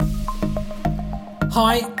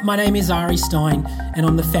Hi, my name is Ari Stein, and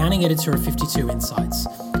I'm the founding editor of 52 Insights.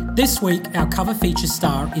 This week, our cover feature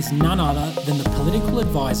star is none other than the political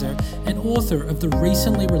advisor and author of the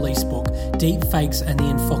recently released book, Deep Fakes and the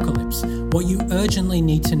Infocalypse, What You Urgently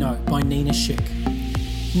Need to Know by Nina Schick.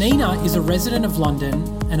 Nina is a resident of London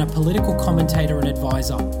and a political commentator and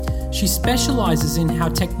advisor. She specialises in how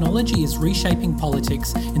technology is reshaping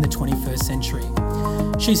politics in the 21st century.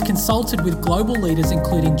 She's consulted with global leaders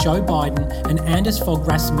including Joe Biden and Anders Fogh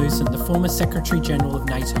Rasmussen, the former Secretary General of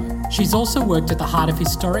NATO. She's also worked at the heart of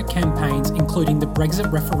historic campaigns including the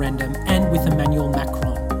Brexit referendum and with Emmanuel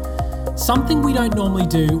Macron. Something we don't normally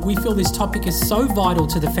do, we feel this topic is so vital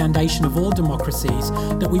to the foundation of all democracies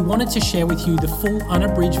that we wanted to share with you the full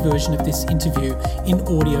unabridged version of this interview in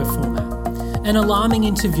audio format. An alarming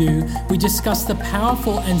interview, we discuss the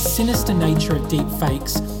powerful and sinister nature of deep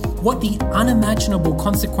fakes, what the unimaginable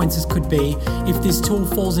consequences could be if this tool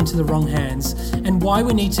falls into the wrong hands, and why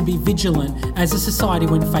we need to be vigilant as a society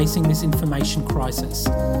when facing this information crisis.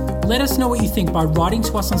 Let us know what you think by writing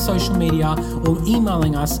to us on social media or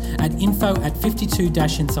emailing us at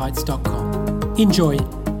info@52-insights.com. Enjoy.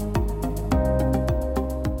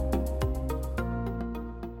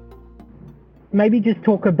 Maybe just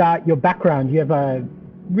talk about your background. You have a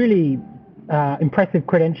really impressive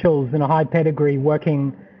credentials and a high pedigree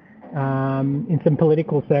working in some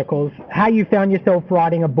political circles. How you found yourself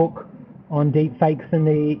writing a book on deep fakes and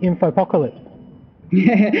the infocalypse?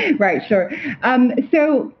 Right, sure.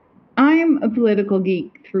 So I'm a political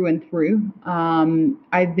geek through and through.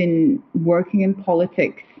 I've been working in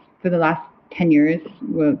politics for the last 10 years,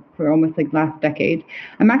 for almost like last decade.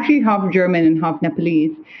 I'm actually half German and half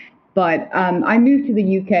Nepalese, but I moved to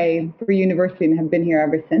the UK for university and have been here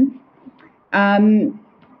ever since.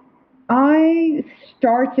 I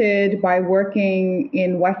started by working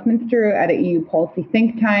in Westminster at a EU policy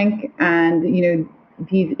think tank, and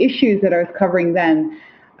these issues that I was covering then,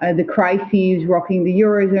 the crises rocking the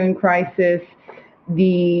Eurozone crisis,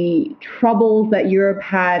 the troubles that Europe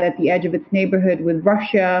had at the edge of its neighborhood with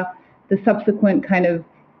Russia, the subsequent kind of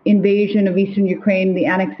invasion of eastern Ukraine, the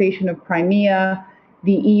annexation of Crimea,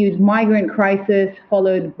 the EU's migrant crisis,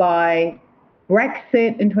 followed by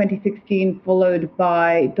Brexit in 2016, followed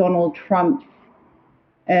by Donald Trump's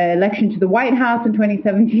election to the White House in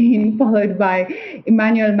 2017, followed by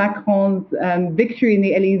Emmanuel Macron's victory in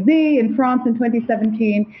the Élysée in France in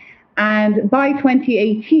 2017. And by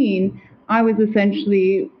 2018, I was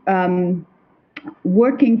essentially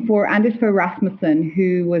working for Anders Fogh Rasmussen,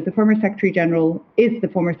 who was the former Secretary General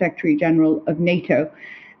of NATO.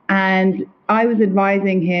 And I was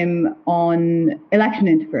advising him on election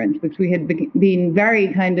interference, because we had been very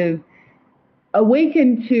kind of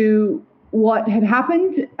awakened to what had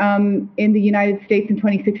happened in the United States in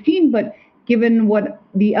 2016. But given what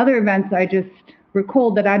the other events I just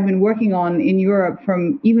recalled that I'd been working on in Europe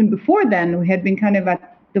from even before then, we had been kind of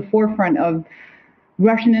at the forefront of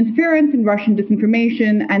Russian interference and Russian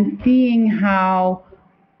disinformation, and seeing how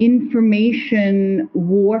information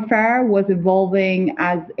warfare was evolving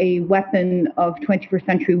as a weapon of 21st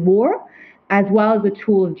century war, as well as a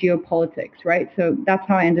tool of geopolitics, right? So that's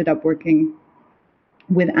how I ended up working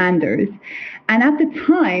with Anders. And at the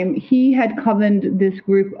time, he had covened this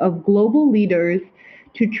group of global leaders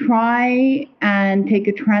to try and take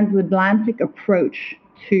a transatlantic approach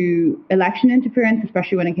to election interference,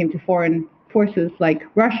 especially when it came to foreign forces like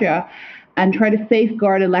Russia, and try to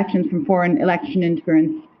safeguard elections from foreign election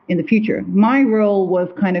interference in the future. My role was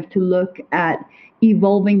kind of to look at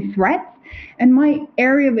evolving threats, and my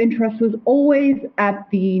area of interest was always at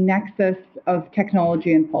the nexus of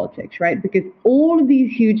technology and politics, right? Because all of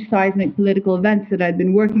these huge seismic political events that I'd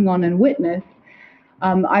been working on and witnessed,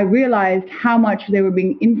 I realized how much they were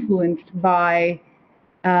being influenced by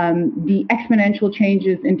the exponential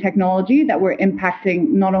changes in technology that were impacting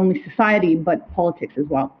not only society, but politics as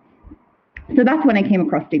well. So that's when I came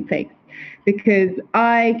across deepfakes, because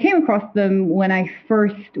I came across them when they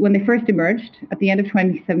first emerged at the end of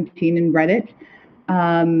 2017 in Reddit,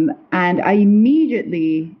 and I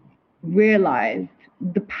immediately realized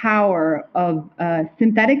the power of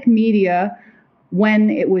synthetic media when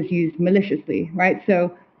it was used maliciously, right?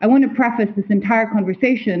 So I want to preface this entire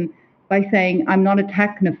conversation by saying I'm not a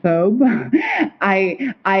technophobe.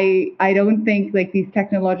 I don't think like these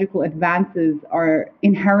technological advances are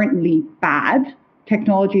inherently bad.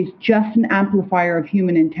 Technology is just an amplifier of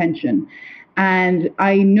human intention. And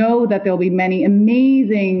I know that there'll be many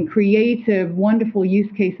amazing, creative, wonderful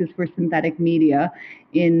use cases for synthetic media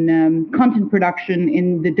in content production,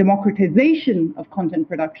 in the democratization of content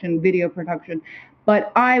production, video production.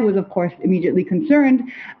 But I was, of course, immediately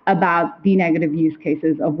concerned about the negative use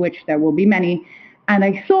cases, of which there will be many, And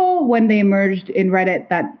I saw when they emerged in Reddit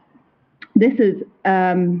that this is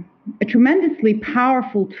a tremendously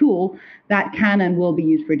powerful tool that can and will be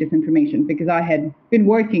used for disinformation, because I had been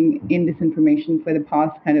working in disinformation for the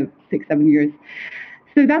past kind of 6-7 years.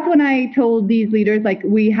 So that's when I told these leaders, like,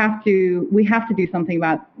 we have to do something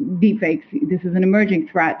about deepfakes. This is an emerging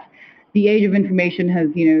threat. The age of information has,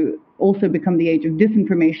 also become the age of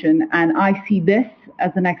disinformation, and I see this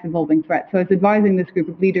as the next evolving threat. So I was advising this group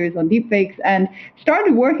of leaders on deepfakes and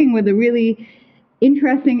started working with a really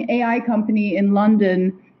interesting AI company in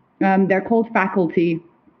London. They're called Faculty,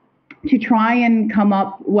 to try and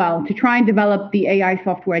develop the AI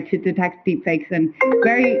software to detect deepfakes, and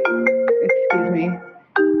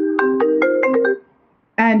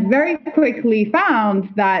very quickly found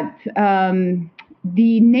that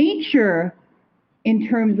the nature in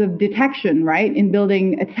terms of detection, right, in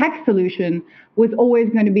building a tech solution was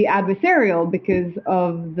always going to be adversarial because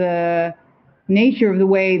of the nature of the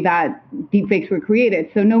way that deepfakes were created.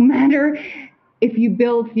 So no matter if you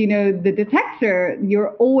build, the detector,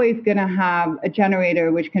 you're always going to have a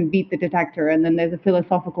generator which can beat the detector. And then there's a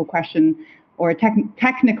philosophical question or a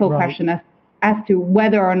technical question as to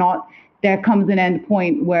whether or not there comes an end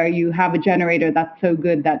point where you have a generator that's so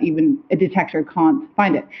good that even a detector can't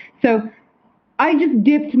find it. So I just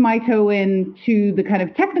dipped my toe into the kind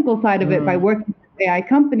of technical side of it by working with an AI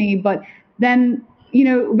company, but then,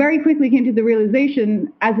 very quickly came to the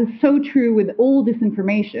realization, as is so true with all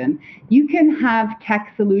disinformation, you can have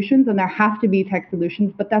tech solutions, and there have to be tech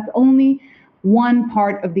solutions, but that's only one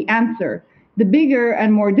part of the answer. The bigger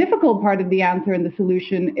and more difficult part of the answer and the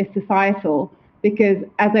solution is societal, because,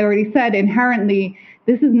 as I already said, inherently,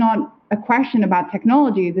 this is not a question about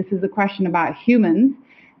technology, this is a question about humans.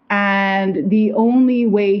 And the only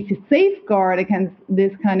way to safeguard against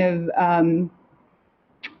this kind of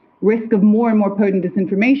risk of more and more potent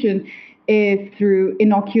disinformation is through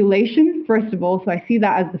inoculation, first of all. So I see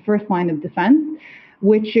that as the first line of defense,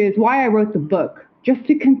 which is why I wrote the book, just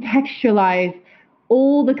to contextualize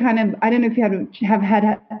all the kind of, I don't know if you have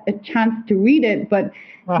had a chance to read it, but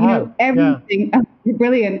everything,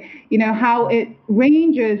 brilliant, how it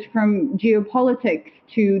ranges from geopolitics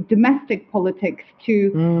to domestic politics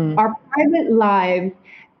to our private lives,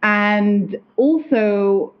 and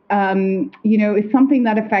also, is something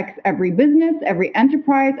that affects every business, every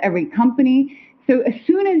enterprise, every company. So as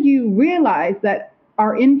soon as you realize that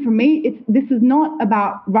our information, this is not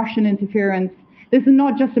about Russian interference, this is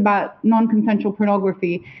not just about non-consensual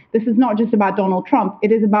pornography, this is not just about Donald Trump,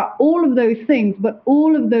 it is about all of those things, but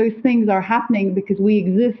all of those things are happening because we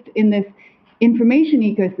exist in this information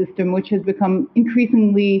ecosystem, which has become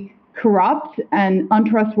increasingly corrupt and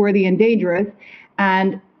untrustworthy and dangerous,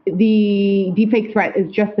 and the deepfake threat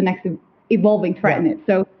is just the next evolving threat in it.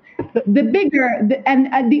 So the bigger,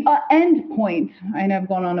 and at the end point, I know I've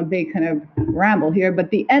gone on a big kind of ramble here, but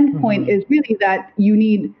the end point is really that you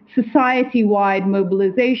need society-wide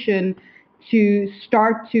mobilization to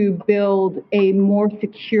start to build a more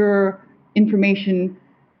secure information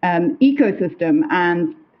ecosystem,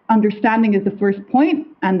 and understanding is the first point,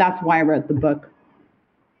 and that's why I wrote the book.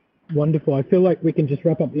 Wonderful. I feel like we can just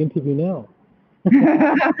wrap up the interview now.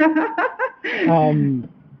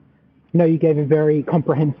 No, you gave a very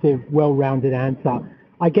comprehensive, well-rounded answer.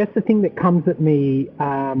 I guess the thing that comes at me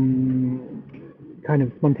kind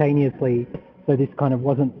of spontaneously, so this kind of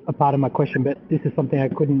wasn't a part of my question, but this is something I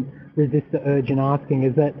couldn't resist the urge in asking,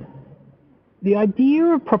 is that the idea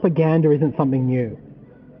of propaganda isn't something new.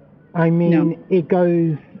 I mean, It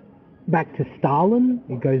goes back to Stalin,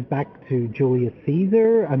 it goes back to Julius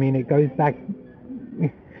Caesar, I mean, it goes back,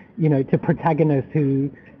 to protagonists who,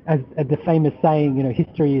 as the famous saying,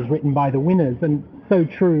 history is written by the winners, and so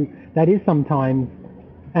true that is sometimes.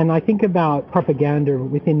 And I think about propaganda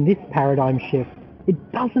within this paradigm shift,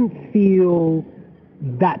 it doesn't feel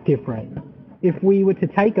that different. If we were to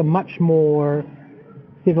take a much more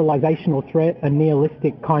civilizational threat, a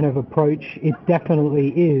nihilistic kind of approach, it definitely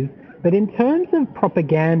is. But in terms of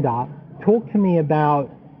propaganda, talk to me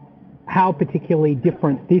about how particularly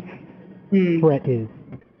different this threat is.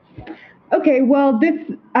 Okay, well,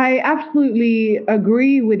 I absolutely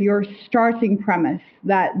agree with your starting premise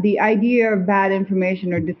that the idea of bad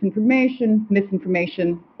information or disinformation,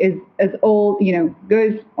 misinformation is as old,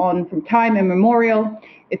 goes on from time immemorial.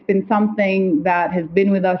 It's been something that has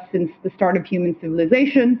been with us since the start of human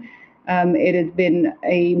civilization. It has been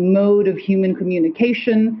a mode of human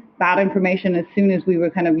communication, bad information, as soon as we were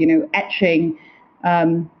kind of, etching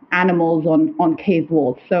animals on cave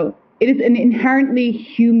walls. So it is an inherently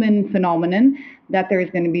human phenomenon that there is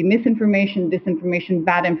going to be misinformation, disinformation,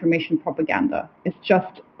 bad information, propaganda. It's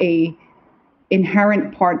just a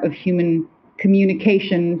inherent part of human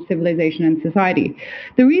communication, civilization, and society.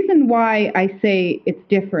 The reason why I say it's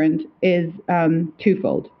different is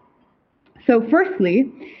twofold. So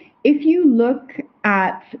firstly, if you look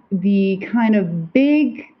at the kind of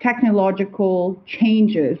big technological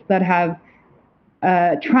changes that have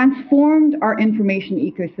transformed our information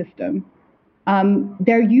ecosystem,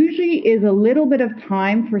 there usually is a little bit of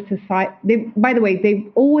time for society. By the way, they've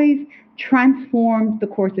always transformed the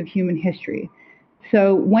course of human history.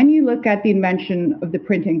 So when you look at the invention of the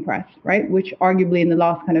printing press, right, which arguably in the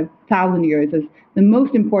last kind of 1,000 years is the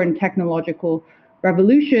most important technological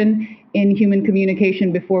revolution in human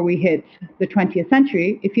communication before we hit the 20th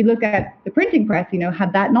century. If you look at the printing press,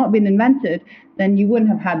 had that not been invented, then you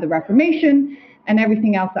wouldn't have had the Reformation and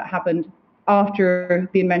everything else that happened after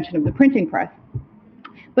the invention of the printing press.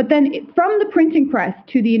 But then from the printing press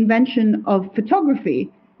to the invention of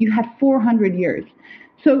photography, you had 400 years.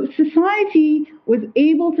 So society was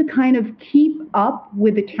able to kind of keep up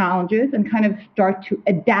with the challenges and kind of start to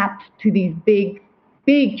adapt to these big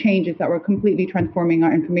changes that were completely transforming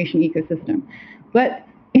our information ecosystem. But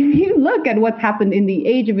if you look at what's happened in the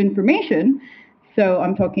age of information, so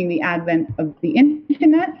I'm talking the advent of the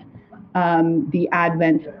internet, the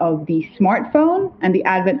advent of the smartphone, and the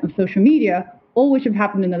advent of social media, all which have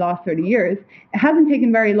happened in the last 30 years, it hasn't taken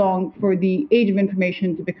very long for the age of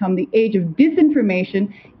information to become the age of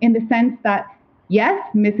disinformation, in the sense that, yes,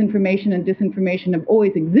 misinformation and disinformation have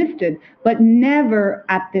always existed, but never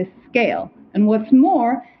at this scale. And what's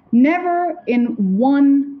more, never in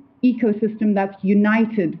one ecosystem that's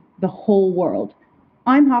united the whole world.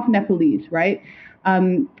 I'm half Nepalese, right?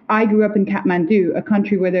 I grew up in Kathmandu, a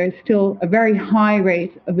country where there's still a very high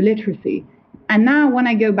rate of illiteracy. And now when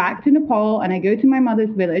I go back to Nepal and I go to my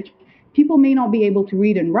mother's village, people may not be able to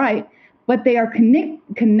read and write, but they are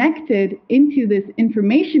connected into this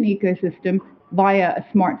information ecosystem via a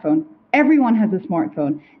smartphone. Everyone has a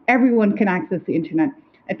smartphone. Everyone can access the internet.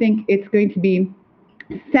 I think it's going to be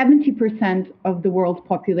 70% of the world's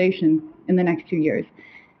population in the next 2 years.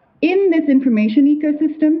 In this information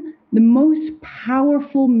ecosystem, the most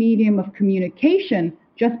powerful medium of communication,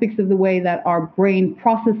 just because of the way that our brain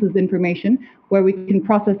processes information, where we can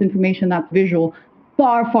process information that's visual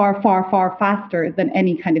far, far, far, far faster than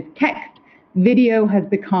any kind of text, video has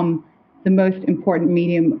become the most important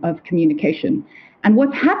medium of communication. And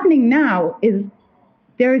what's happening now is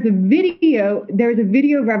there is a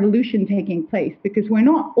video revolution taking place, because we're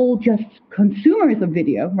not all just consumers of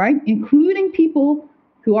video, right? Including people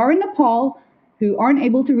who are in Nepal, who aren't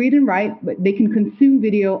able to read and write, but they can consume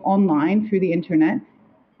video online through the internet.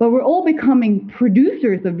 But we're all becoming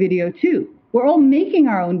producers of video too. We're all making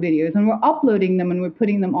our own videos and we're uploading them and we're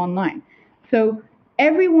putting them online. So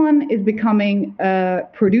everyone is becoming a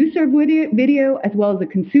producer of video as well as a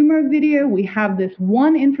consumer of video. We have this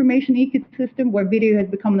one information ecosystem where video has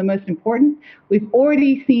become the most important. We've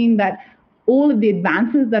already seen that all of the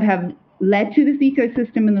advances that have led to this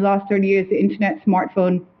ecosystem in the last 30 years, the internet,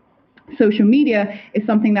 smartphone, social media, is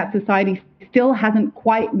something that society still hasn't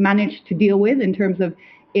quite managed to deal with in terms of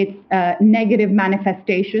its negative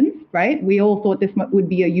manifestations, right? We all thought this would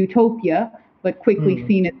be a utopia, but quickly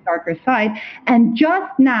seen its darker side. And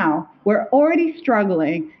just now, we're already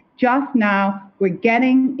struggling. Just now, we're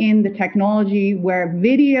getting in the technology where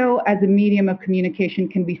video as a medium of communication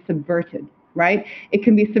can be subverted, right? It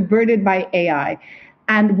can be subverted by AI.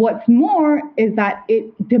 And what's more is that it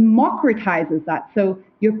democratizes that. So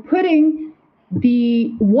you're putting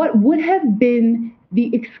what would have been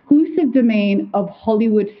the exclusive domain of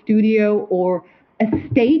Hollywood studio or a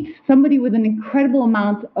state, somebody with an incredible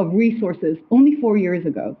amount of resources only 4 years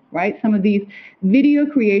ago, right? Some of these video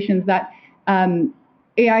creations that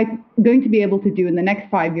AI is going to be able to do in the next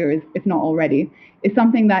 5 years, if not already, is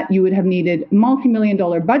something that you would have needed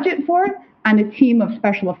multi-million-dollar budget for and a team of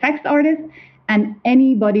special effects artists, and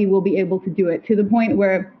anybody will be able to do it, to the point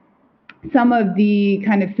where some of the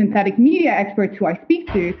kind of synthetic media experts who I speak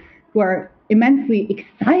to, who are immensely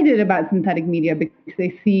excited about synthetic media because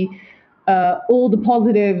they see all the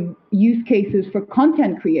positive use cases for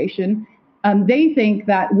content creation, they think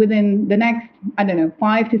that within the next,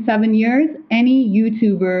 5 to 7 years, any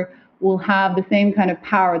YouTuber will have the same kind of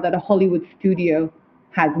power that a Hollywood studio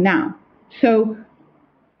has now. So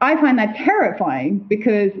I find that terrifying,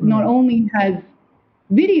 because not only has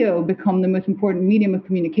video become the most important medium of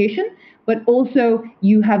communication, but also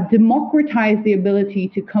you have democratized the ability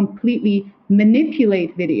to completely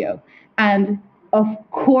manipulate video. And of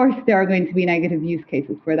course, there are going to be negative use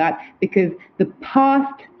cases for that, because the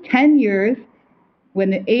past 10 years,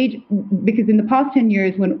 when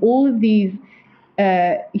all of these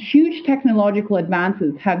huge technological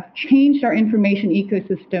advances have changed our information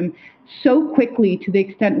ecosystem so quickly to the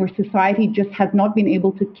extent where society just has not been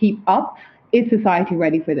able to keep up. Is society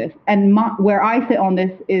ready for this? And where I sit on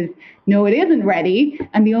this is, no, it isn't ready.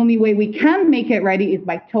 And the only way we can make it ready is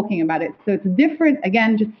by talking about it. So it's different,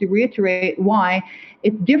 again, just to reiterate why,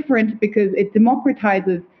 it's different because it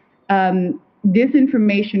democratizes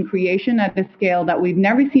disinformation creation at a scale that we've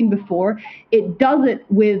never seen before. It does it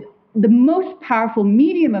with the most powerful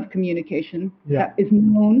medium of communication that is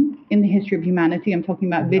known in the history of humanity. I'm talking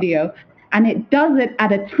about video. And it does it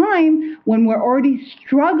at a time when we're already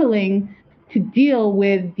struggling to deal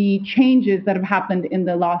with the changes that have happened in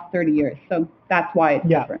the last 30 years. So that's why it's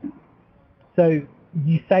different. So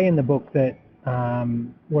you say in the book that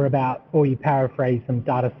we're about, or you paraphrase some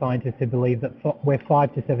data scientists who believe that we're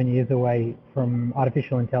 5 to 7 years away from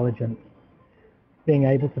artificial intelligence being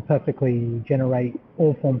able to perfectly generate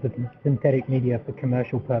all forms of synthetic media for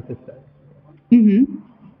commercial purposes. Mm-hmm.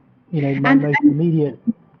 You know, my most immediate...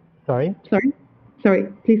 Sorry,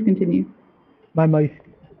 please continue. My most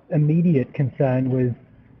immediate concern was,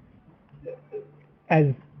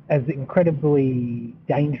 as incredibly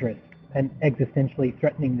dangerous and existentially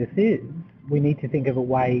threatening this is, we need to think of a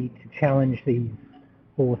way to challenge these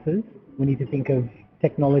forces. We need to think of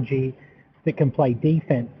technology that can play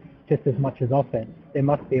defense just as much as offense. There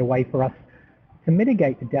must be a way for us to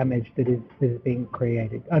mitigate the damage that is being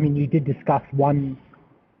created. I mean, you did discuss one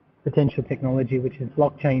potential technology, which is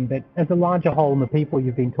blockchain, but as a larger whole and the people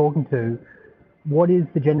you've been talking to, what is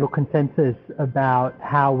the general consensus about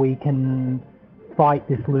how we can fight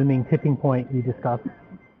this looming tipping point you discussed?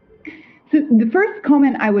 So the first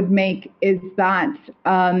comment I would make is that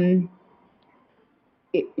to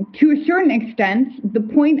a certain extent, the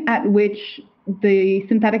point at which the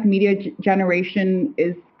synthetic media generation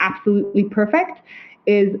is absolutely perfect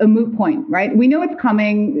is a moot point, right? We know it's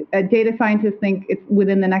coming. Data scientists think it's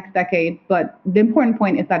within the next decade, but the important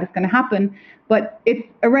point is that it's going to happen. But it's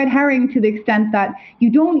a red herring to the extent that you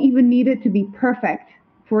don't even need it to be perfect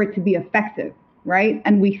for it to be effective, right?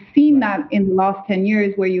 And we've seen that in the last 10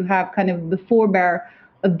 years where you have kind of the forebear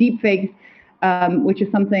of deepfakes, which is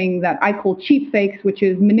something that I call cheap fakes, which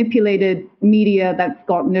is manipulated media that's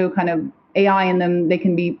got no kind of AI in them. They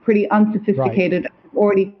can be pretty unsophisticated. Right.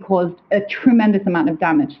 Already caused a tremendous amount of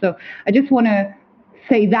damage. So I just want to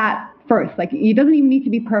say that first, like it doesn't even need to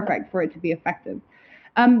be perfect for it to be effective.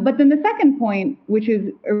 But then the second point, which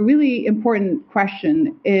is a really important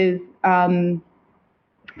question, is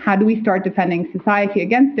how do we start defending society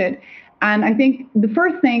against it? And I think the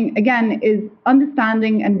first thing, again, is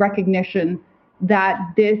understanding and recognition that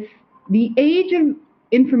the age of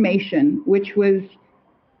information, which was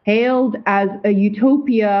hailed as a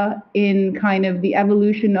utopia in kind of the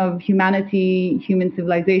evolution of humanity, human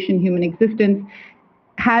civilization, human existence,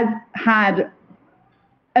 has had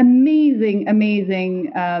amazing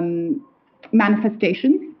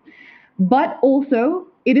manifestations, but also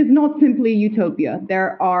it is not simply utopia.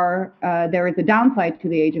 There is a downside to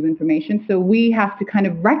the age of information. So we have to kind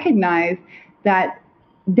of recognize that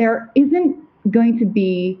there isn't going to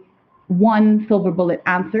be one silver bullet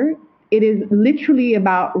answer. It is literally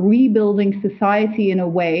about rebuilding society in a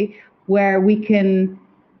way where we can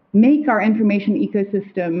make our information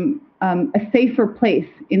ecosystem a safer place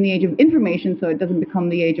in the age of information so it doesn't become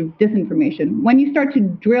the age of disinformation. When you start to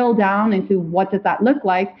drill down into what does that look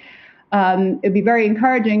like, it'd be very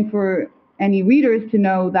encouraging for any readers to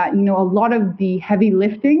know that, you know, a lot of the heavy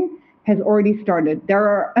lifting has already started. There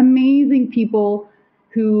are amazing people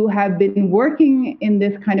who have been working in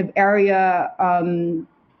this kind of area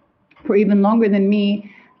for even longer than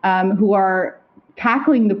me, who are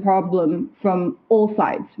tackling the problem from all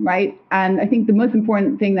sides, right? And I think the most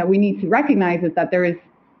important thing that we need to recognize is that there is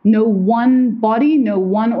no one body, no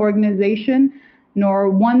one organization, nor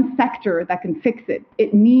one sector that can fix it.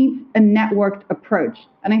 It needs a networked approach.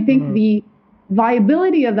 And I think the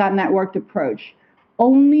viability of that networked approach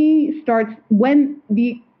only starts when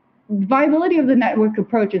the viability of the network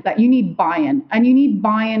approach is that you need buy-in, and you need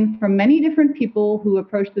buy-in from many different people who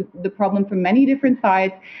approach the problem from many different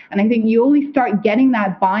sides. And I think you only start getting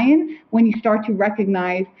that buy-in when you start to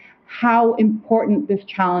recognize how important this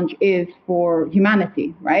challenge is for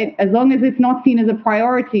humanity, right? As long as it's not seen as a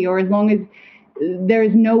priority, or as long as there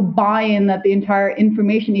is no buy-in that the entire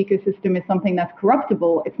information ecosystem is something that's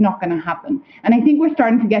corruptible, it's not going to happen. And I think we're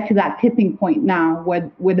starting to get to that tipping point now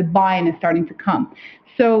where the buy-in is starting to come.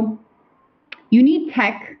 So you need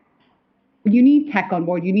tech on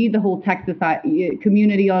board. You need the whole tech society,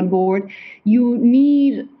 community on board. You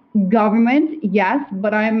need government, yes,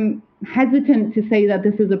 but I'm hesitant to say that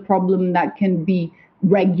this is a problem that can be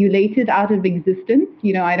regulated out of existence.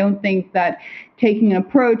 I don't think that taking an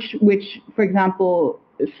approach, which, for example,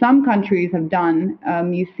 some countries have done,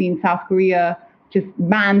 you've seen South Korea just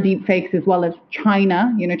ban deepfakes, as well as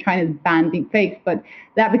China. China's banned deepfakes, but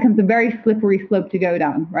that becomes a very slippery slope to go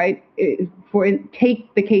down, right?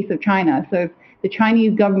 Take the case of China. So if the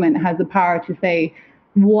Chinese government has the power to say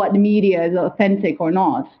what media is authentic or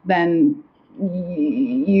not, then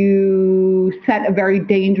you set a very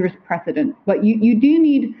dangerous precedent. But you do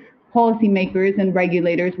need policymakers and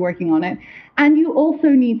regulators working on it. And you also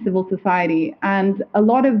need civil society. And a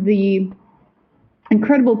lot of the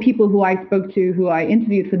incredible people who I spoke to, who I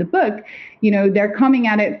interviewed for the book, they're coming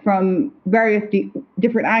at it from various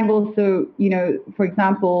different angles. So, for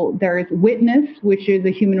example, there is Witness, which is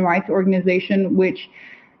a human rights organization which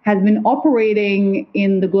has been operating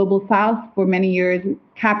in the Global South for many years,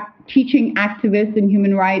 teaching activists and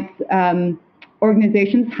human rights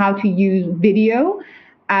organizations how to use video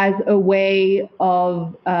as a way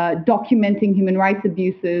of documenting human rights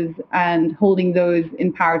abuses and holding those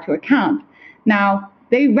in power to account. Now,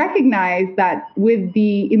 they recognize that with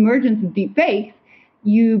the emergence of deepfakes,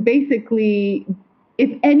 you basically,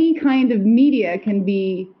 if any kind of media can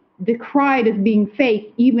be decried as being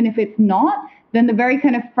fake, even if it's not, then the very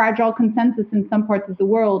kind of fragile consensus in some parts of the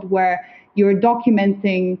world where you're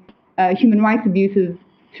documenting human rights abuses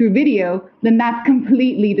through video, then that's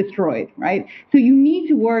completely destroyed, right? So you need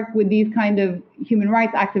to work with these kind of human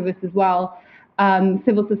rights activists as well,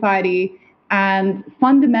 civil society, and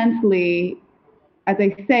fundamentally, as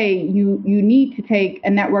I say, you need to take a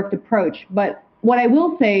networked approach. But what I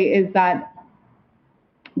will say is that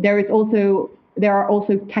there are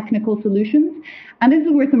also technical solutions. And this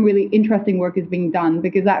is where some really interesting work is being done,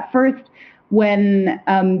 because at first, when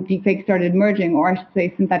deepfakes started emerging, or I should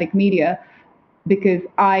say synthetic media, because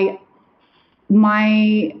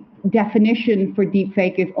my definition for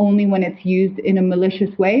deepfake is only when it's used in a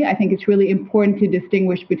malicious way. I think it's really important to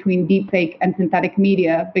distinguish between deepfake and synthetic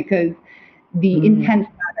media, because the intent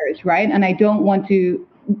matters, right? And I don't want to,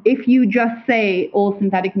 if you just say all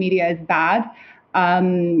synthetic media is bad,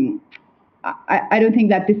 I don't think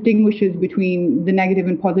that distinguishes between the negative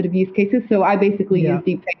and positive use cases. So I basically use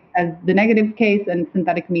deepfake as the negative case and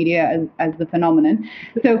synthetic media as the phenomenon.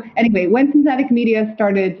 So anyway, when synthetic media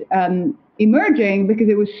started emerging, because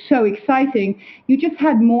it was so exciting, you just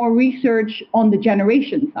had more research on the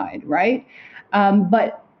generation side, right?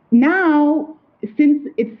 But now, since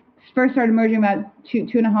it's first started emerging about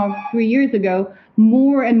 2.5, 3 years ago,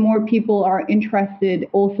 more and more people are interested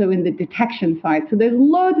also in the detection side. So there's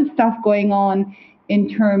loads of stuff going on in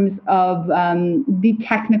terms of the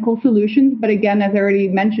technical solutions. But again, as I already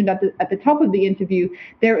mentioned at the top of the interview,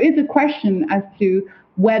 there is a question as to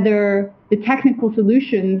whether the technical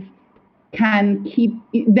solutions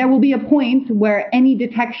there will be a point where any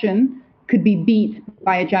detection could be beat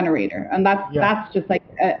by a generator. And that's just like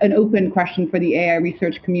an open question for the AI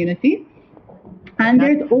research community. And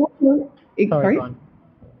there's also, sorry.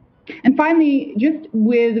 And finally, just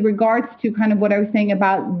with regards to kind of what I was saying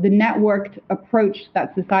about the networked approach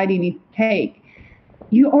that society needs to take,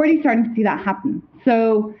 you're already starting to see that happen.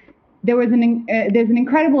 So there's an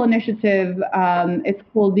incredible initiative. It's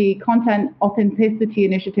called the Content Authenticity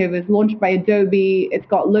Initiative. It's launched by Adobe. It's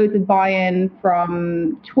got loads of buy-in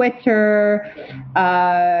from Twitter,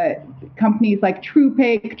 companies like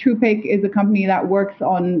TruePic. TruePic is a company that works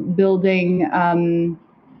on building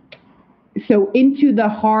so into the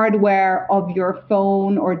hardware of your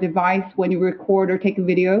phone or device when you record or take a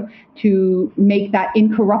video to make that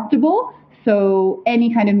incorruptible. So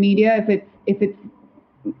any kind of media, if it's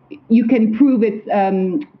you can prove its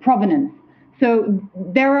provenance. So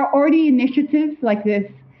there are already initiatives like this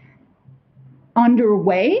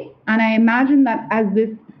underway, and I imagine that as this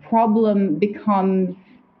problem becomes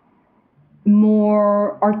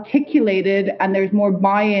more articulated and there's more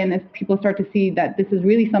buy-in, as people start to see that this is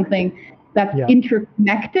really something that's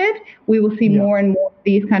interconnected, we will see more and more of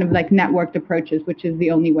these kind of like networked approaches, which is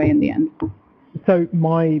the only way in the end. So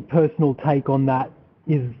my personal take on that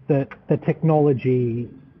is that the technology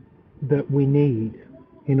that we need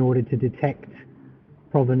in order to detect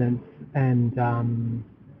provenance and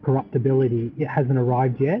corruptibility, it hasn't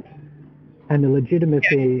arrived yet, and the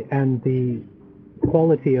legitimacy and the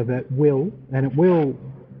quality of it will,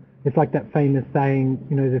 it's like that famous saying,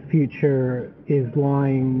 the future is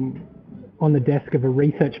lying on the desk of a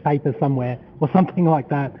research paper somewhere, or something like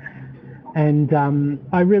that. And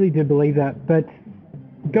I really do believe that. But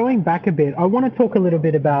going back a bit, I want to talk a little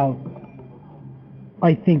bit about,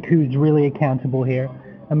 I think, who's really accountable here.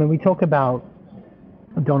 I mean, we talk about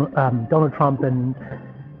Donald Trump and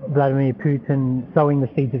Vladimir Putin sowing the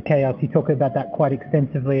seeds of chaos. You talk about that quite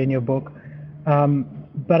extensively in your book.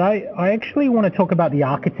 But I actually want to talk about the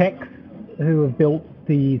architects who have built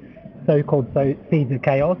these so-called seeds of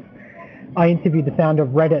chaos. I interviewed the founder of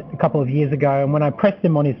Reddit a couple of years ago, and when I pressed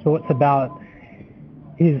him on his thoughts about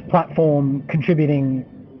his platform contributing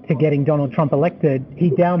to getting Donald Trump elected, he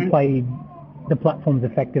downplayed the platform's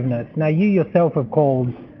effectiveness. Now, you yourself have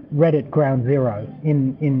called Reddit ground zero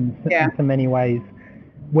in so many ways.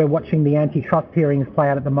 We're watching the antitrust hearings play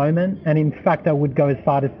out at the moment, and in fact, I would go as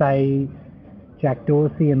far to say Jack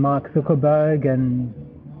Dorsey and Mark Zuckerberg and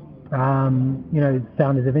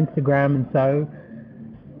founders of Instagram and so,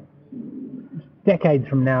 decades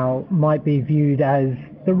from now, might be viewed as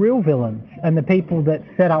the real villains and the people that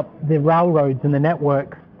set up the railroads and the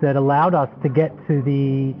networks that allowed us to get to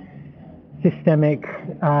the systemic,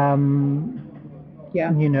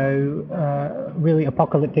 really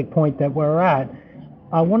apocalyptic point that we're at.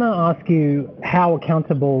 I want to ask you how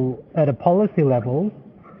accountable at a policy level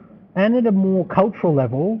and at a more cultural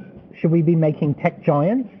level should we be making tech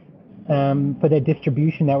giants for their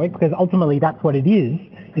distribution network, because ultimately that's what it is.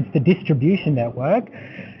 It's the distribution network,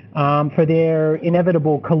 for their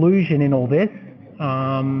inevitable collusion in all this.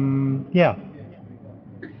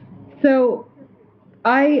 So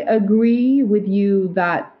I agree with you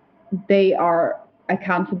that they are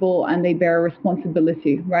accountable and they bear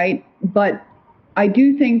responsibility, right? But I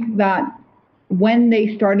do think that when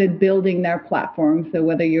they started building their platform, so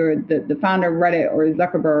whether you're the founder of Reddit or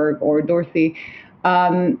Zuckerberg or Dorsey,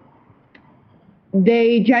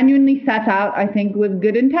 they genuinely set out, I think, with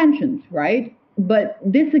good intentions, right? But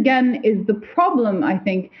this, again, is the problem, I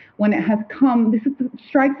think, when it has come, this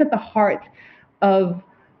strikes at the heart of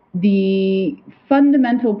the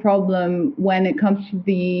fundamental problem when it comes to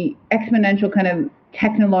the exponential kind of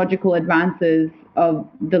technological advances of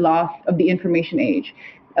the information age.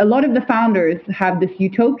 A lot of the founders have this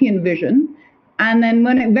utopian vision, and then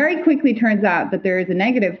when it very quickly turns out that there is a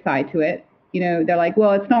negative side to it, they're like,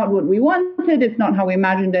 well, it's not what we wanted, it's not how we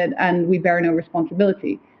imagined it, and we bear no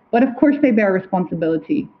responsibility. But of course they bear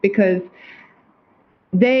responsibility, because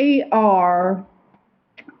they are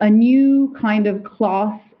a new kind of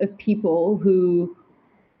class of people who,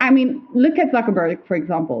 look at Zuckerberg, for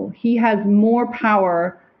example. He has more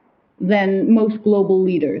power than most global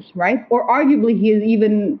leaders, right? Or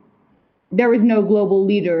arguably there is no global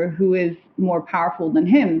leader who is more powerful than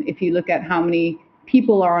him if you look at how many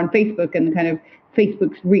people are on Facebook and kind of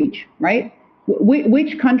Facebook's reach, right?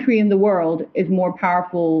 Which country in the world is more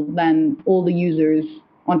powerful than all the users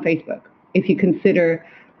on Facebook? If you consider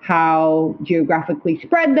how geographically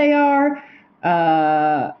spread they are,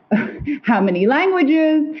 how many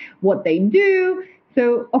languages, what they do.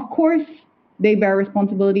 So of course they bear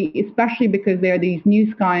responsibility, especially because they're these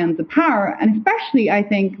new scions of power. And especially, I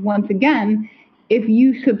think, once again, if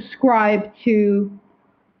you subscribe to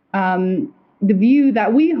the view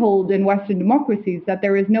that we hold in Western democracies, that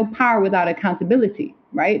there is no power without accountability,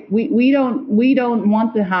 right? We don't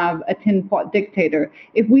want to have a tin pot dictator.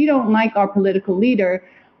 If we don't like our political leader,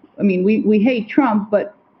 we hate Trump,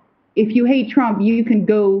 but if you hate Trump, you can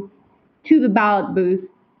go to the ballot booth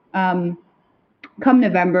come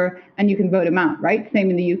November and you can vote him out, right?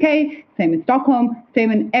 Same in the UK, same in Stockholm,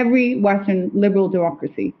 same in every Western liberal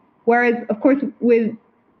democracy. Whereas, of course, with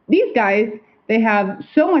these guys, they have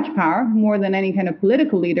so much power, more than any kind of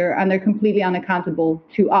political leader, and they're completely unaccountable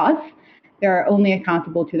to us. They're only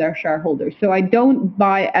accountable to their shareholders. So I don't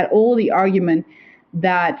buy at all the argument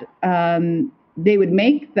that they would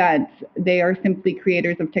make that they are simply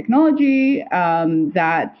creators of technology,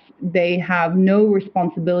 that they have no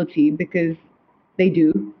responsibility, because they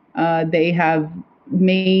do. They have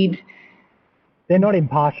made... They're not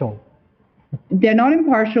impartial. They're not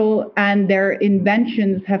impartial, and their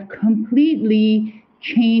inventions have completely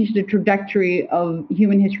changed the trajectory of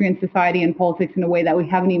human history and society and politics in a way that we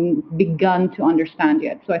haven't even begun to understand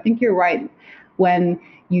yet. So I think you're right when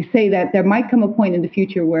you say that there might come a point in the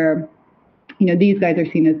future where these guys are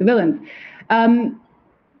seen as the villains.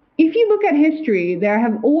 If you look at history, there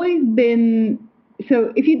have always been...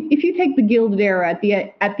 So if you take the Gilded Era at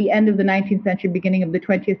the end of the 19th century, beginning of the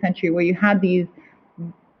 20th century, where you had these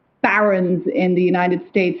barons in the United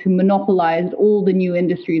States who monopolized all the new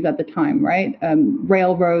industries at the time, right?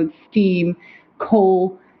 Railroads, steam,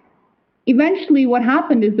 coal. Eventually what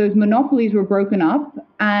happened is those monopolies were broken up,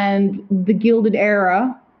 and the Gilded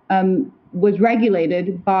Era was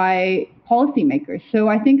regulated by policymakers. So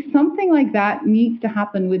I think something like that needs to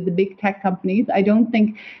happen with the big tech companies. I don't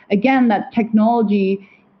think, again, that technology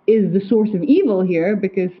is the source of evil here,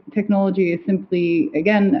 because technology is simply,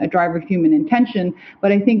 again, a driver of human intention.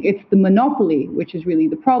 But I think it's the monopoly which is really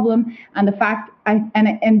the problem. And the fact,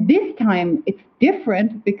 and this time it's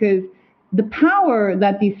different, because the power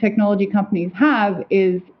that these technology companies have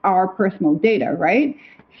is our personal data, right?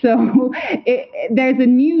 So there's a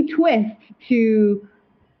new twist to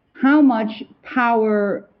how much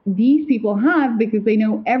power these people have, because they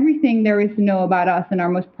know everything there is to know about us in our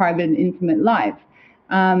most private and intimate lives.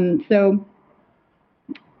 So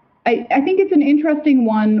I think it's an interesting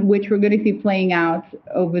one, which we're going to see playing out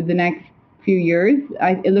over the next few years.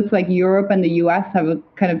 It looks like Europe and the US have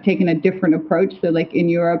kind of taken a different approach. So like in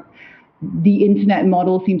Europe, the internet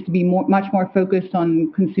model seems to be much more focused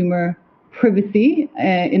on consumer privacy.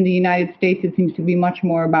 In the United States, it seems to be much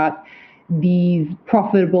more about these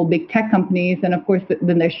profitable big tech companies. And of course,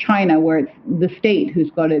 then there's China, where it's the state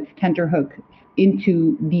who's got its tenterhook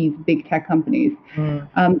into these big tech companies.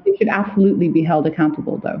 They should absolutely be held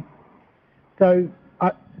accountable, though. So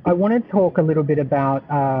I want to talk a little bit about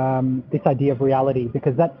this idea of reality,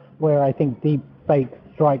 because that's where I think deep fakes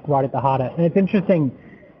strike right at the heart of it. And it's interesting,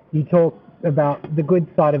 you talk about the good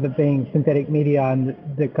side of it being synthetic media and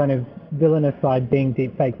the kind of villainous side being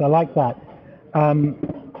deep fakes. I like that.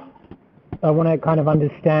 I want to kind of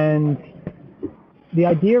understand the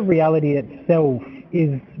idea of reality itself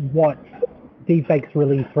is what deepfakes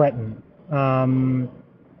really threaten.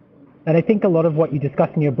 And I think a lot of what you discuss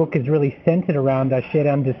in your book is really centered around our shared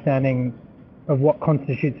understanding of what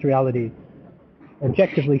constitutes reality.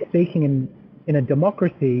 Objectively speaking, in a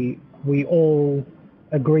democracy, we all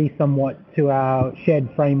agree somewhat to our shared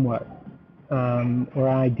framework, or our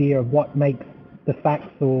idea of what makes the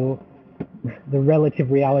facts or the relative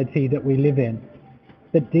reality that we live in.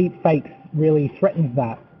 But deepfakes really threatens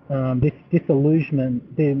that, this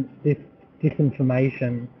disillusionment, this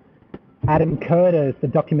disinformation. Adam Curtis, the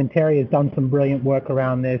documentary, has done some brilliant work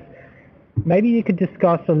around this. Maybe you could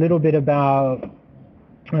discuss a little bit about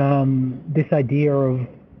this idea of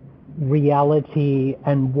reality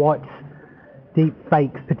and what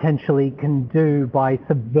deepfakes potentially can do by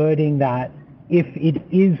subverting that if it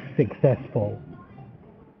is successful.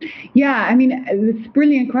 Yeah, I mean, it's a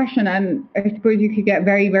brilliant question, and I suppose you could get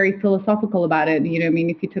very, very philosophical about it. You know, I mean,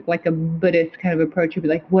 if you took like a Buddhist kind of approach, you'd be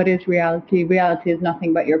like, what is reality? Reality is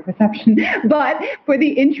nothing but your perception. But for the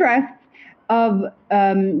interest of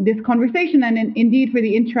this conversation, and indeed for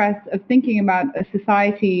the interest of thinking about a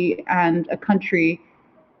society and a country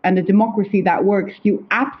and a democracy that works, you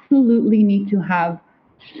absolutely need to have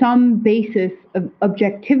some basis of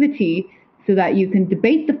objectivity so that you can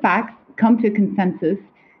debate the facts, come to a consensus,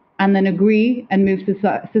 and then agree and move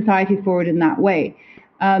society forward in that way.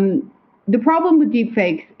 The problem with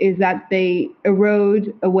deepfakes is that they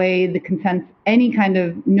erode away the any kind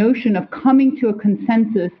of notion of coming to a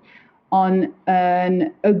consensus on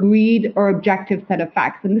an agreed or objective set of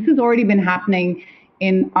facts. And this has already been happening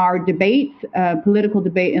in our debate, political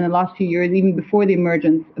debate in the last few years, even before the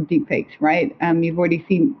emergence of deepfakes, right? You've already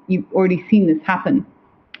seen this happen.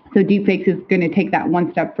 So deepfakes is going to take that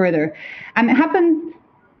one step further. And it happens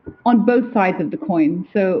on both sides of the coin.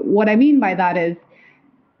 So what I mean by that is,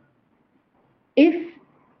 if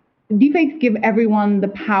deepfakes give everyone the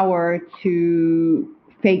power to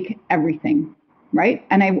fake everything, right?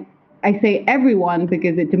 And I say everyone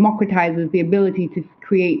because it democratizes the ability to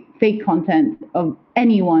create fake content of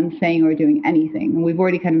anyone saying or doing anything. And we've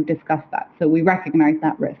already kind of discussed that. So we recognize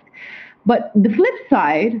that risk. But the flip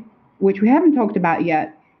side, which we haven't talked about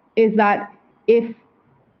yet, is that if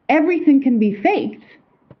everything can be faked,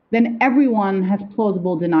 then everyone has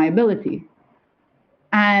plausible deniability.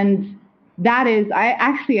 And that is,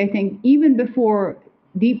 I think, even before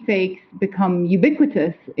deepfakes become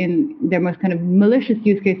ubiquitous in their most kind of malicious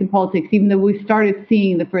use case in politics, even though we started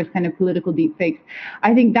seeing the first kind of political deepfakes,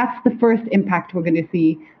 I think that's the first impact we're going to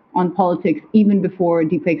see on politics, even before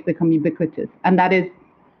deepfakes become ubiquitous. And that is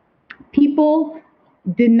people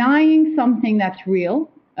denying something that's real,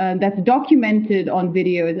 that's documented on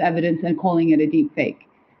video as evidence, and calling it a deepfake.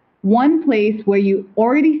 One place where you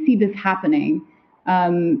already see this happening,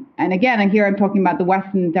 and again, and here I'm talking about the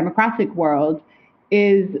Western democratic world,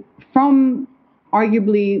 is from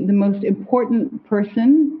arguably the most important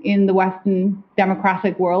person in the Western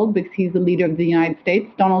democratic world, because he's the leader of the United States,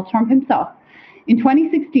 Donald Trump himself. In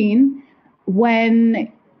 2016,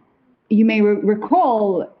 when you may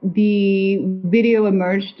recall, the video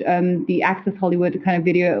emerged, the Access Hollywood kind of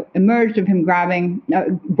video emerged of him bragging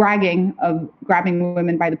of grabbing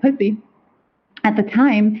women by the pussy. At the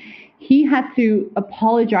time, he had to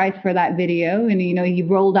apologize for that video, and he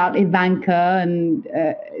rolled out Ivanka, and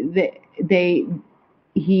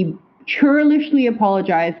he churlishly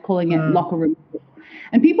apologized, calling it locker room.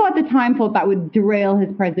 And people at the time thought that would derail his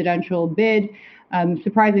presidential bid.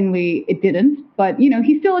 Surprisingly, it didn't. But,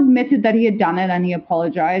 he still admitted that he had done it and he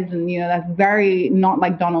apologized. And, that's very not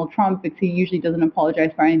like Donald Trump, because he usually doesn't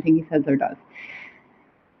apologize for anything he says or does.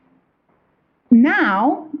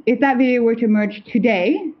 Now, if that video were to emerge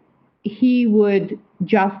today, he would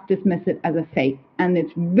just dismiss it as a fake. And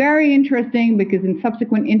it's very interesting because in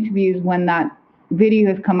subsequent interviews, when that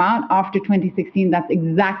video has come out after 2016, that's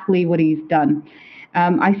exactly what he's done.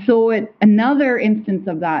 I saw another instance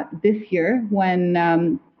of that this year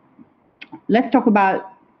when, let's talk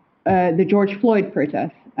about the George Floyd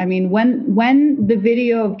protests. I mean, when the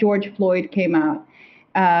video of George Floyd came out,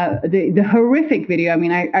 the horrific video, I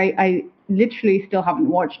mean, I literally still haven't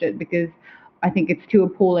watched it because I think it's too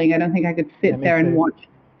appalling. I don't think I could sit there and watch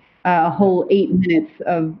a whole 8 minutes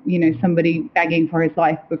of, somebody begging for his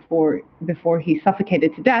life before he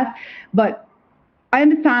suffocated to death. But I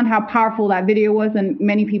understand how powerful that video was, and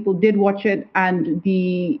many people did watch it, and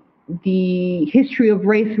the history of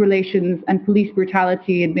race relations and police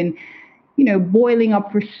brutality had been, boiling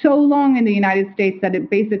up for so long in the United States that it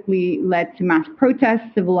basically led to mass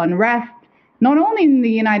protests, civil unrest, not only in the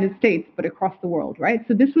United States, but across the world, right?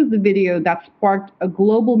 So this was the video that sparked a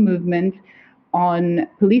global movement on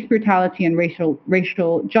police brutality and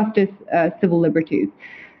racial justice, civil liberties.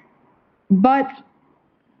 But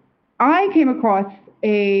I came across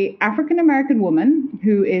an African-American woman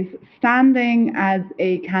who is standing as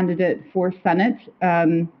a candidate for Senate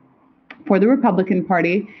for the Republican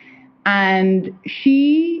Party. And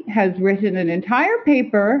she has written an entire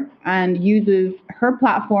paper and uses her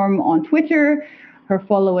platform on Twitter, her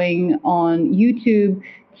following on YouTube,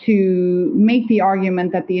 to make the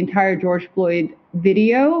argument that the entire George Floyd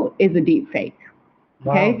video is a deep fake.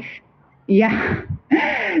 Wow. Okay? Yeah.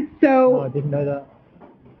 So I didn't know that.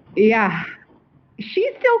 Yeah. She's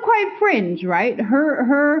still quite fringe, right?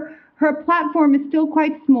 Her platform is still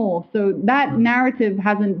quite small. So that narrative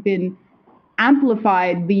hasn't been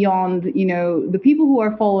amplified beyond, the people who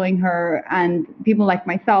are following her and people like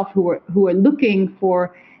myself who are looking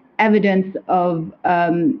for evidence of,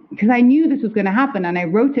 because I knew this was going to happen, and I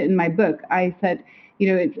wrote it in my book. I said,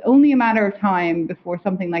 it's only a matter of time before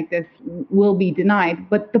something like this will be denied.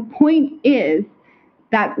 But the point is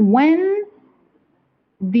that when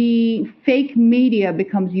the fake media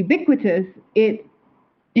becomes ubiquitous, it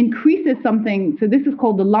increases something. So this is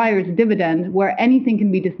called the liar's dividend, where anything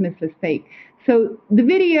can be dismissed as fake. So the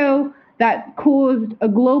video that caused a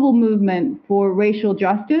global movement for racial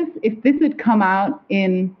justice, if this had come out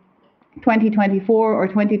in 2024 or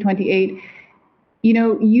 2028,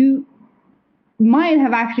 you might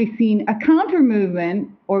have actually seen a counter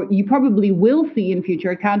movement, or you probably will see in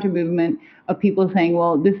future a counter movement of people saying,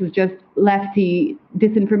 well, this is just lefty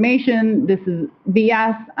disinformation, this is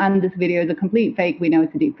BS, and this video is a complete fake. We know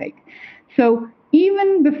it's a deep fake. So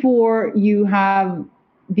even before you have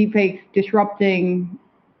deepfakes disrupting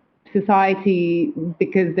society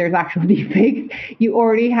because there's actual deepfakes, you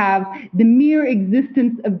already have the mere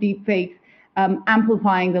existence of deepfakes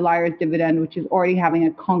amplifying the liar's dividend, which is already having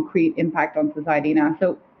a concrete impact on society now.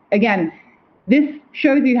 So again, this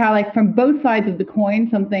shows you how, like, from both sides of the coin,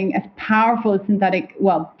 something as powerful as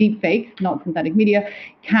deepfakes, not synthetic media,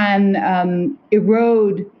 can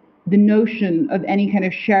erode the notion of any kind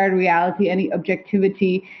of shared reality, any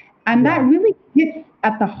objectivity. And that really hits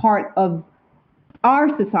at the heart of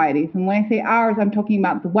our societies. And when I say ours, I'm talking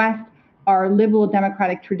about the West, our liberal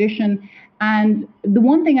democratic tradition. And the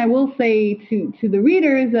one thing I will say to the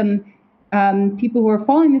readers and people who are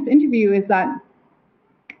following this interview is that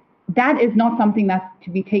is not something that's to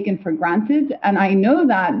be taken for granted. And I know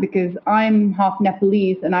that because I'm half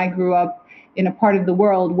Nepalese and I grew up in a part of the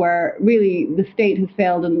world where really the state has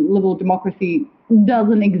failed and liberal democracy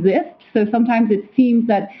doesn't exist. So sometimes it seems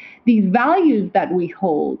that these values that we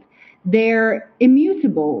hold, they're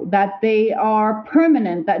immutable, that they are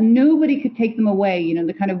permanent, that nobody could take them away,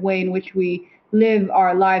 the kind of way in which we live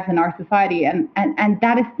our lives in our society. And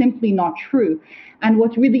that is simply not true. And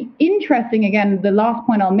what's really interesting, again, the last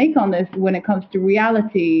point I'll make on this when it comes to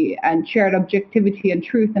reality and shared objectivity and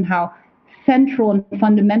truth and how central and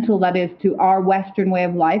fundamental that is to our Western way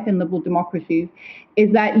of life in liberal democracies,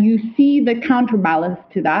 is that you see the counterbalance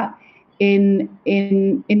to that in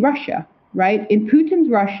Russia, right? In Putin's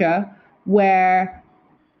Russia, where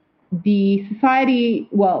the society,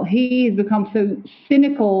 he has become so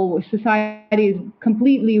cynical, society is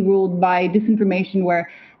completely ruled by disinformation where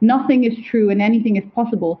nothing is true and anything is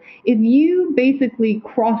possible. If you basically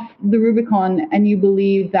cross the Rubicon and you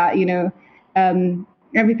believe that,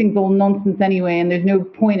 everything's all nonsense anyway, and there's no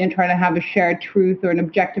point in trying to have a shared truth or an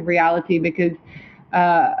objective reality because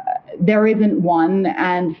there isn't one,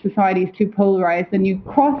 and society is too polarized. And you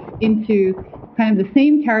cross into kind of the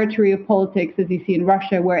same territory of politics as you see in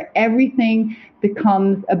Russia, where everything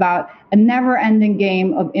becomes about a never-ending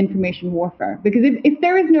game of information warfare. Because if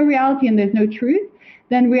there is no reality and there's no truth,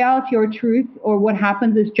 then reality or truth or what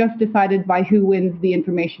happens is just decided by who wins the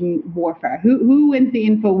information warfare, who wins the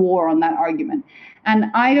info war on that argument. And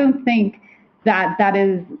I don't think that that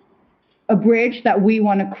is a bridge that we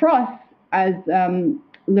want to cross as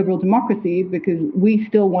liberal democracies, because we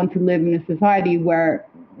still want to live in a society where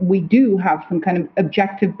we do have some kind of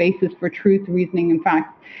objective basis for truth, reasoning, and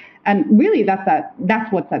facts. And really,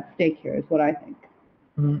 that's what's at stake here, is what I think.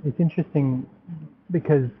 It's interesting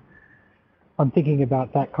because I'm thinking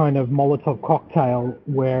about that kind of Molotov cocktail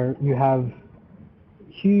where you have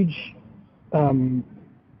huge,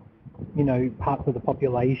 parts of the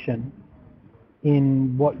population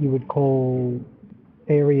in what you would call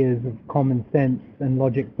areas of common sense and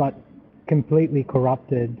logic, but completely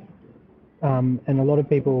corrupted, and a lot of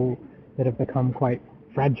people that have become quite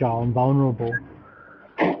fragile and vulnerable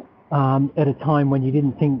at a time when you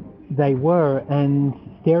didn't think they were. And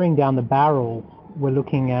staring down the barrel, we're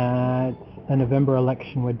looking at a November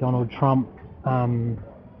election where Donald Trump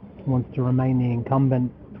wants to remain the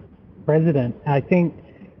incumbent president. I think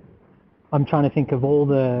I'm trying to think of all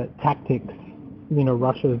the tactics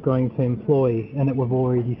Russia is going to employ, and that we've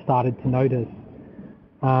already started to notice.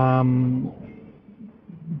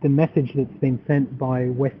 The message that's been sent by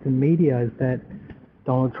Western media is that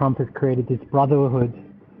Donald Trump has created this brotherhood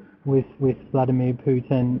with Vladimir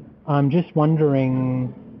Putin. I'm just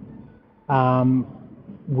wondering,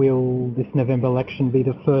 will this November election be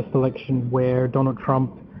the first election where Donald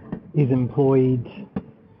Trump is employed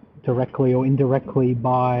directly or indirectly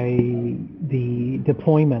by the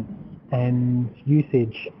deployment and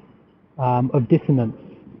usage of dissonance?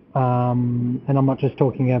 And I'm not just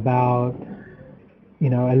talking about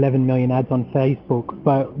 11 million ads on Facebook,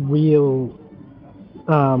 but real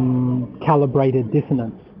calibrated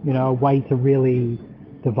dissonance, a way to really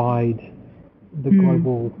divide the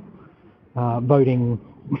global voting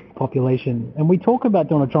population. And we talk about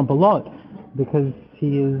Donald Trump a lot because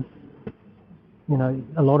he is,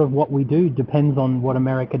 a lot of what we do depends on what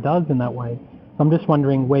America does in that way. So I'm just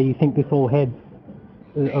wondering where you think this all heads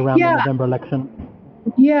around the November election.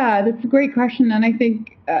 Yeah, that's a great question. And I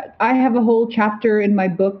think I have a whole chapter in my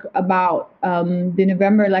book about the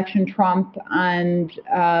November election Trump, and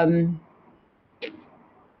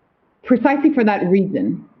precisely for that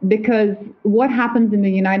reason, because what happens in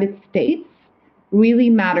the United States really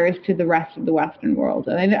matters to the rest of the Western world.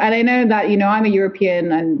 And I know that, I'm a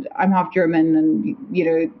European and I'm half German, and,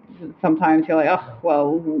 sometimes you're like, oh,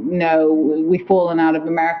 well, no, we've fallen out of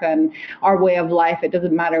America and our way of life. It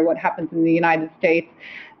doesn't matter what happens in the United States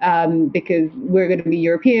because we're going to be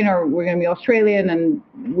European or we're going to be Australian, and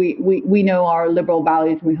we know our liberal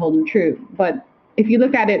values and we hold them true. But if you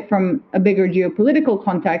look at it from a bigger geopolitical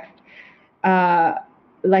context,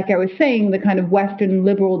 like I was saying, the kind of Western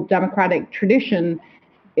liberal democratic tradition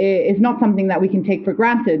is not something that we can take for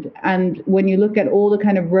granted. And when you look at all the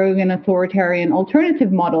kind of rogue and authoritarian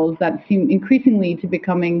alternative models that seem increasingly to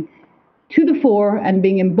becoming to the fore and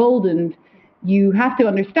being emboldened, you have to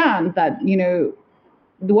understand that,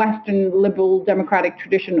 the Western liberal democratic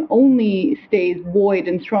tradition only stays buoyed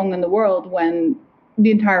and strong in the world when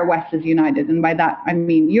the entire West is united. And by that, I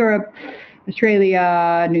mean Europe,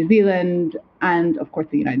 Australia, New Zealand, and of course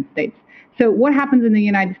the United States. So what happens in the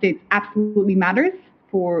United States absolutely matters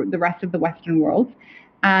for the rest of the Western world.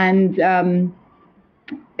 And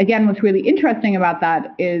again, what's really interesting about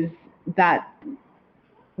that is that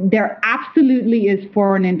there absolutely is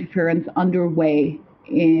foreign interference underway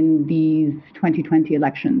in these 2020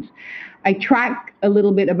 elections. I track a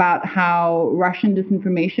little bit about how Russian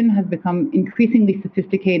disinformation has become increasingly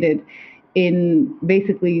sophisticated in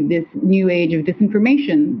basically this new age of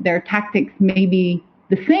disinformation. Their tactics may be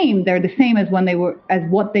the same. They're the same as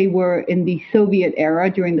what they were in the Soviet era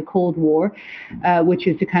during the Cold War, which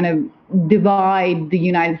is to kind of divide the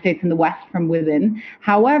United States and the West from within.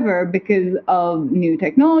 However, because of new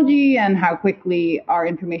technology and how quickly our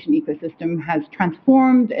information ecosystem has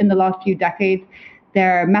transformed in the last few decades,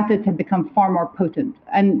 their methods have become far more potent.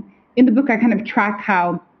 And in the book, I kind of track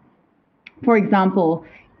how, for example,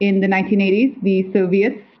 in the 1980s, the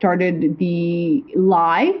Soviets started the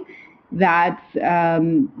lie that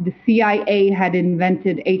the CIA had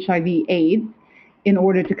invented HIV/AIDS in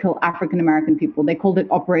order to kill African American people. They called it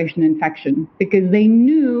Operation Infection because they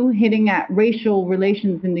knew hitting at racial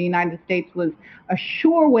relations in the United States was a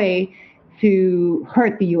sure way to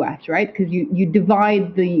hurt the US, right? Because you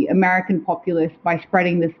divide the American populace by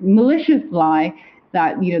spreading this malicious lie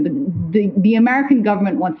that, you know, the American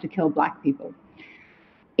government wants to kill black people.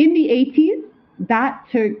 In the 80s, that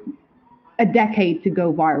took a decade to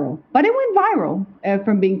go viral, but it went viral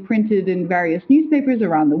from being printed in various newspapers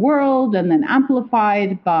around the world and then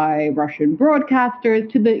amplified by Russian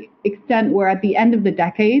broadcasters to the extent where at the end of the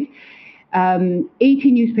decade, 80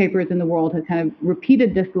 newspapers in the world had kind of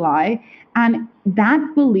repeated this lie, and that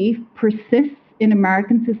belief persists in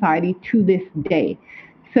American society to this day.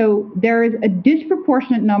 So there is a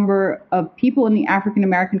disproportionate number of people in the African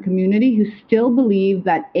American community who still believe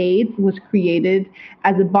that AIDS was created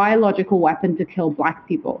as a biological weapon to kill black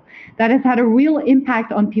people. That has had a real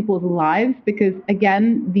impact on people's lives because,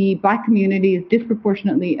 again, the black community is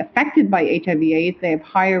disproportionately affected by HIV/AIDS. They have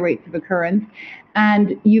higher rates of occurrence.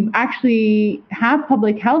 And you actually have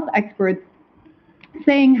public health experts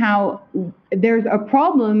saying how there's a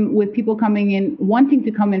problem with people wanting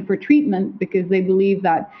to come in for treatment because they believe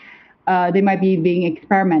that they might be being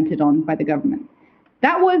experimented on by the government.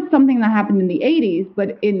 That was something that happened in the 80s,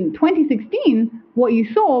 but in 2016, what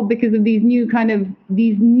you saw because of the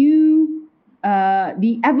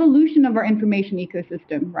evolution of our information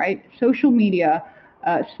ecosystem, right? Social media,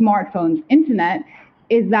 smartphones, internet,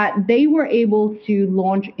 is that they were able to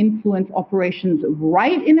launch influence operations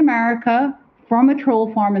right in America from a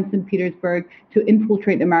troll farm in St. Petersburg to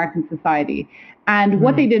infiltrate American society. And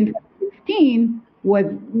what they did in 2016 was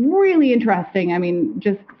really interesting. I mean,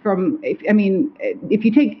 if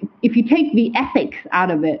you take the ethics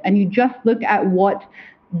out of it and you just look at what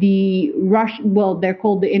they're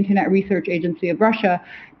called the Internet Research Agency of Russia,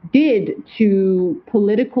 did to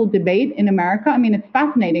political debate in America. I mean, it's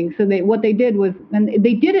fascinating. So what they did was, and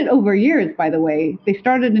they did it over years, by the way. They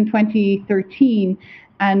started in 2013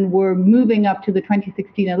 and were moving up to the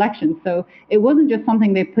 2016 election. So it wasn't just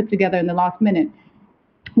something they put together in the last minute.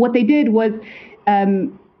 What they did was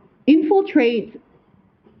infiltrate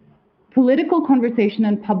political conversation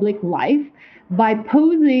and public life by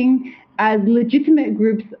posing as legitimate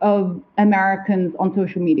groups of Americans on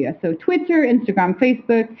social media. So Twitter, Instagram,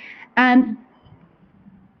 Facebook, and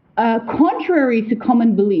contrary to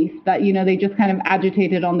common belief that, you know, they just kind of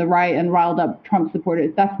agitated on the right and riled up Trump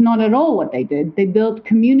supporters, that's not at all what they did. They built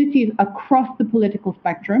communities across the political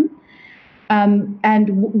spectrum. And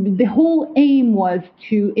the whole aim was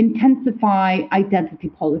to intensify identity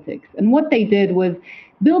politics. And what they did was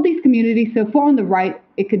build these communities. So far on the right,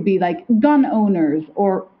 it could be like gun owners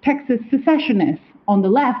or Texas secessionists. On the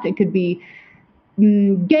left, it could be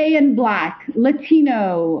gay and black,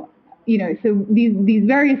 Latino, you know, so these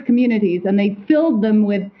various communities, and they filled them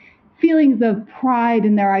with feelings of pride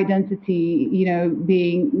in their identity, you know,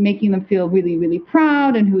 making them feel really, really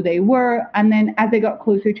proud in who they were. And then as they got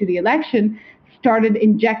closer to the election, started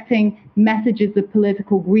injecting messages of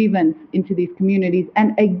political grievance into these communities.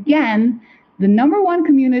 And again, the number one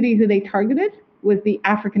community who they targeted was the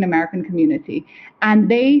African American community.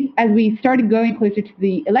 And as we started going closer to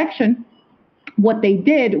the election, what they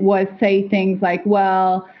did was say things like,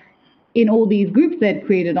 well, in all these groups they'd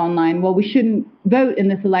created online, well, we shouldn't vote in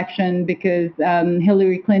this election because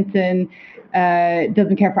Hillary Clinton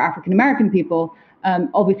doesn't care for African American people.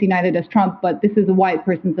 Obviously, neither does Trump, but this is a white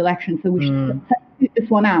person's election, so we should sit this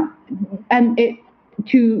one out. And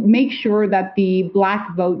to make sure that the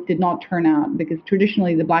black vote did not turn out, because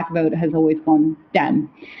traditionally the black vote has always gone Dem.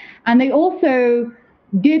 And they also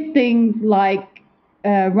did things like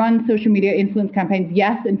run social media influence campaigns,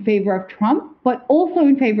 yes, in favor of Trump, but also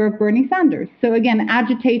in favor of Bernie Sanders. So again,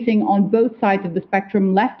 agitating on both sides of the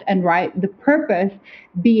spectrum, left and right, the purpose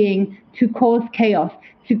being to cause chaos,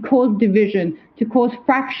 to cause division, to cause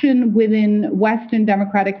fraction within Western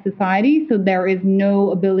democratic society, so there is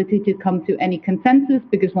no ability to come to any consensus,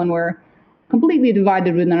 because when we're completely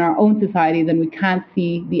divided within our own society, then we can't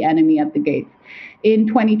see the enemy at the gates. In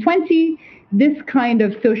 2020, this kind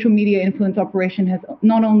of social media influence operation has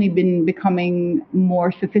not only been becoming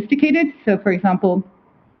more sophisticated. So, for example,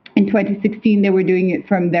 in 2016, they were doing it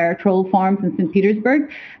from their troll farms in St.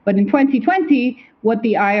 Petersburg. But in 2020, what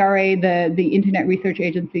the IRA, the Internet Research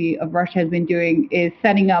Agency of Russia, has been doing is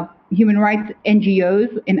setting up human rights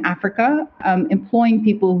NGOs in Africa, employing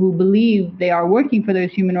people who believe they are working for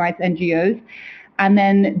those human rights NGOs. And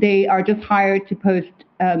then they are just hired to post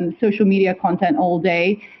social media content all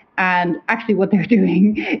day. And actually what they're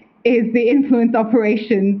doing is the influence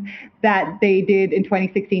operations that they did in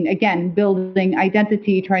 2016. Again, building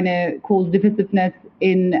identity, trying to cause divisiveness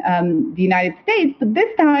in the United States. But this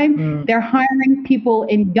time, they're hiring people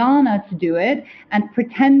in Ghana to do it and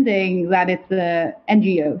pretending that it's a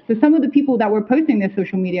NGO. So some of the people that were posting their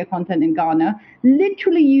social media content in Ghana,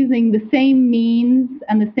 literally using the same means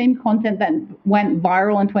and the same content that went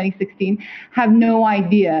viral in 2016, have no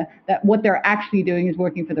idea that what they're actually doing is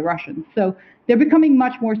working for the Russians. So they're becoming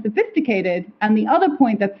much more sophisticated. And the other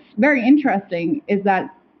point that's very interesting is that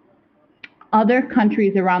other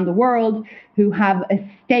countries around the world who have a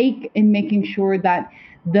stake in making sure that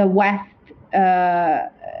the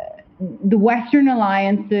Western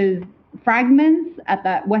alliances fragments, at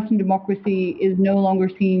that Western democracy is no longer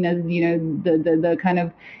seen as, the kind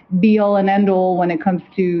of be all and end all when it comes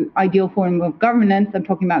to ideal form of governance. I'm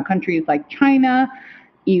talking about countries like China,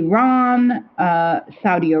 Iran,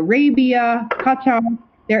 Saudi Arabia, Qatar.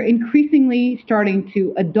 They're increasingly starting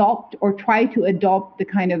to adopt or try to adopt the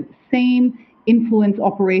kind of same influence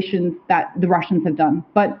operations that the Russians have done.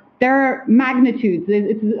 But there are magnitudes.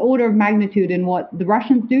 It's an order of magnitude in what the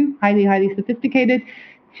Russians do, highly, highly sophisticated,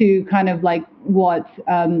 to kind of like what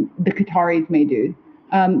the Qataris may do.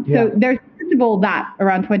 So there's first of all that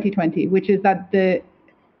around 2020, which is that the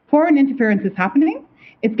foreign interference is happening.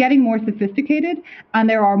 It's getting more sophisticated, and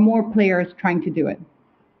there are more players trying to do it.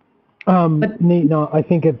 Nina, I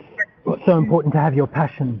think it's so important to have your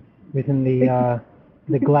passion within the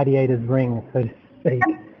gladiator's ring, so to speak.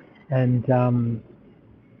 And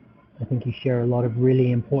I think you share a lot of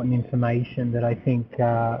really important information that I think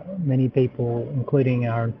many people, including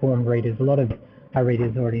our informed readers, a lot of our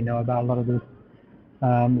readers already know about. A lot of this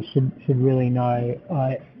should really know.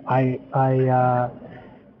 I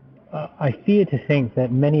fear to think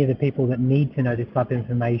that many of the people that need to know this type of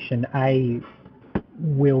information, A,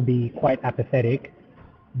 will be quite apathetic,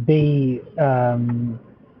 B,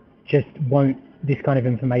 just this kind of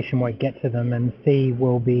information won't get to them, and C,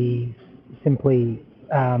 will be simply,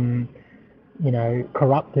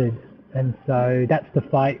 corrupted. And so that's the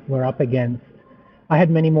fight we're up against. I had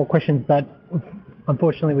many more questions, but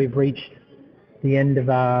unfortunately we've reached the end of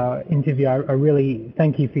our interview. I really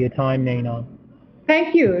thank you for your time, Nina.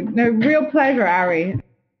 Thank you. No, real pleasure, Ari.